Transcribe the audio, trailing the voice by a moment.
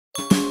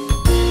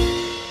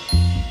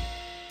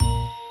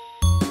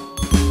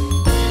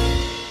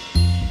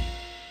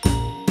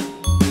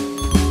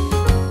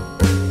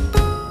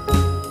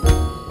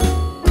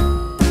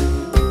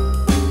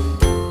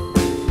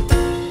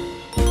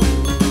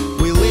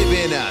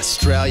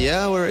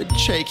Australia, we're a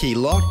cheeky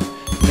lot.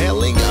 Our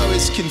lingo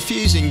is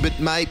confusing, but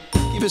mate,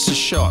 give us a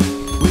shot.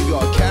 We've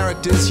got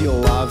characters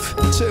you'll love.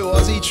 2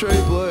 Aussie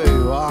true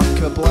blue,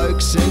 Ocker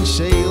Blokes and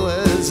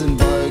sheilas and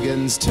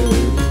Bogans too.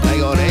 They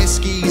got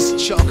eskies,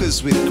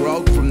 chockers with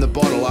grog from the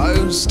bottle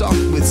O,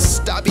 stocked with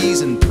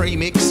stubbies and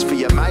premix for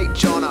your mate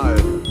Johnno.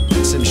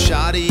 Some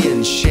chardy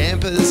and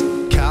champers,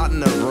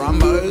 carton of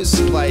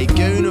rumbos, play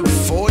goon of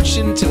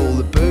fortune till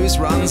the booze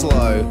runs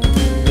low.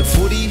 The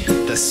footy,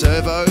 the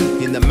servo,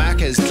 in the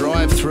maccas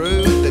drive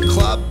through, the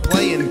club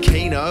playing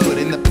KENO and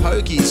in the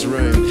pokies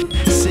room,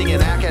 singing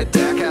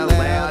ACCA-dacca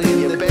loud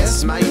in your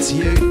best mate's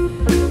ute.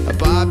 A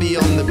barbie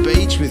on the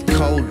beach with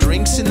cold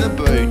drinks in the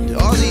boot.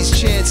 Aussies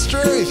chant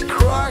Strewth,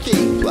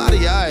 Crikey,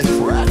 bloody oath,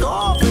 rack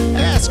off,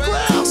 ass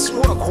Grouse,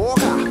 what a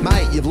corker.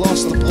 Mate, you've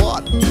lost the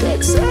plot,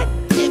 dead set,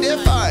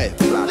 Defo,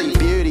 bloody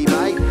beauty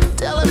mate,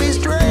 tell him he's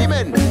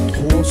dreaming.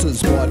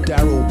 Horses by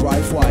Daryl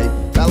Braithwaite.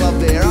 They love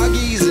their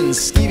Uggies and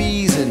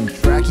skivvies and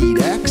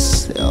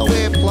ACCA-daccs. They'll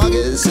wear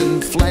pluggers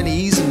and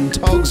flannies and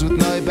togs with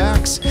no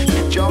backs.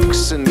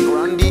 Jocks and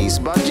grundies,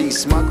 budgie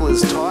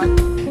smugglers tight.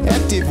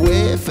 Active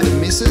wear for the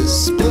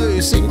missus, blue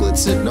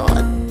singlets at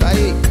night.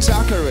 They eat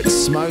tucker at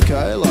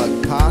smoko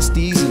like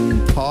pasties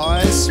and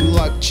pies. We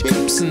like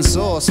chips and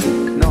sauce,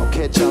 not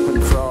ketchup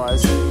and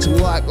fries. So we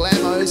like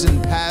lamos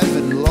and pav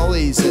and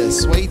lollies are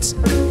sweets.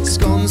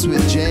 Scones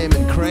with jam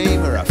and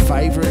cream are a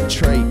favourite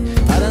treat.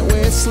 I don't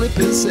wear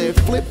slippers, they're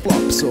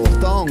flip-flops or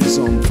thongs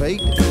on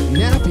feet.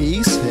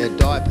 Nappies, they're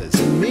diapers,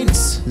 and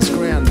mince is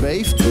ground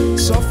beef.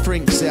 Soft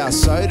drinks, our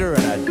soda,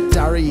 and a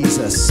durry's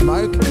a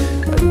smoke.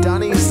 A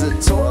dunny's the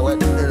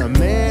toilet, and a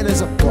man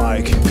is a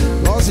bloke.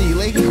 Aussie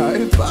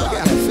lingo, bug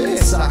out a fair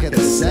suck at the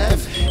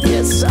sav.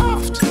 Get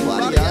soft,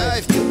 bloody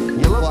oath,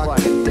 you look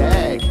like a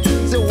dag.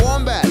 He's a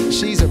wombat,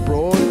 she's a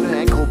broad,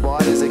 ankle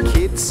biters are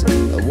kids.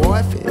 The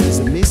wife is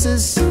a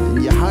missus,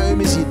 and your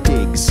home is your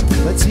digs.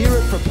 Let's hear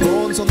it for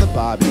prawns on the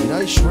barbie,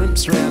 no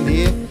shrimps round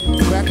here.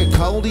 Crack a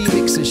coldie,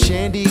 mix a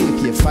shandy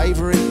with your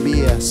favourite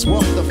beer.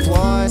 Swap the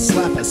fly,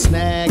 slap a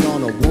snag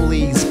on a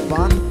woolies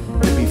bun.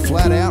 You'll be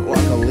flat out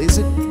like a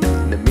lizard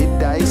in the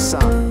midday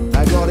sun.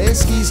 I got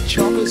eskies,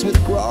 chockers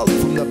with grog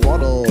from the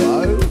bottle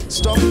O,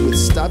 stocked with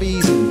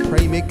stubbies and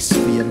premix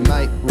for your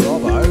mate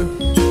Robbo.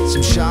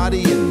 Some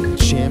chardy and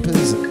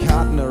champers, a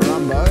carton of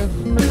rumbo.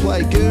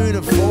 Play goon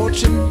of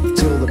fortune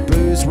till the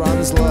booze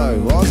runs low.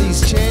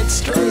 Aussies chant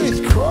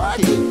Strewth,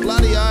 Crikey,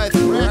 bloody oath,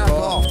 rap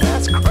off,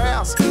 that's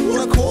Grouse,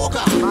 what a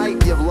corker.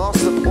 Mate, you've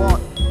lost the plot,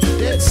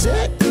 dead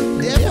set,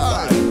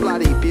 Defo,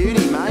 bloody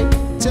beauty mate,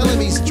 tell him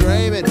he's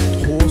dreaming.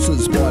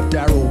 Horses by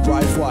Daryl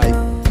Braithwaite.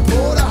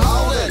 Border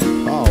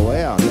holding, oh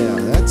wow, now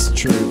that's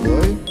true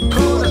blue.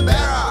 Quarter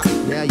barra,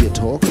 now you're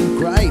talking,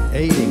 great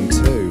eating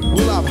too.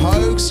 We love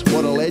Hogs,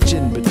 what a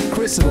legend, but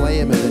Chris and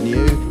Liam are the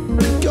new.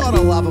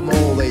 Gotta love them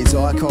all, these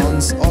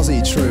icons,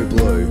 Aussie true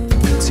blue.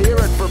 Let's hear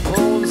it for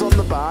prawns on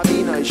the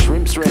barbie, no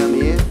shrimps round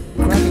here.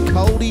 Crack a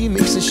coldie,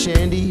 mix a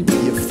shandy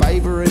with your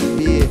favourite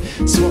beer.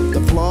 Swap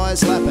the flies,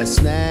 slap a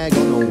snag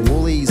on the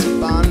woolies